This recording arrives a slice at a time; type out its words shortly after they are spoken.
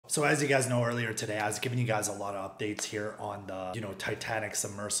So as you guys know, earlier today, I was giving you guys a lot of updates here on the, Titanic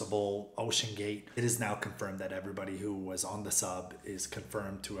Submersible OceanGate. It is now confirmed that everybody who was on the sub is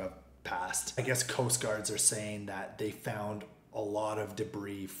confirmed to have passed. I guess Coast Guards are saying that they found a lot of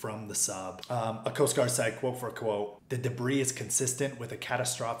debris from the sub. A Coast Guard said, quote for quote, "The debris is consistent with a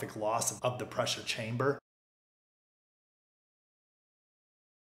catastrophic loss of the pressure chamber."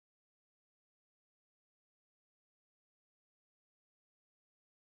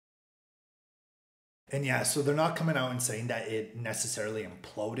 And yeah, so they're not coming out and saying that it necessarily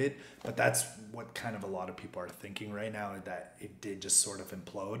imploded, but that's what kind of a lot of people are thinking right now, that it did just sort of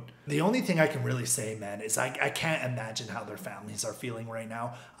implode. The only thing I can really say, man, is I can't imagine how their families are feeling right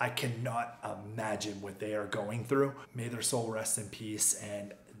now. I cannot imagine what they are going through. May their soul rest in peace,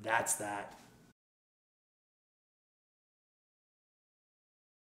 and that's that.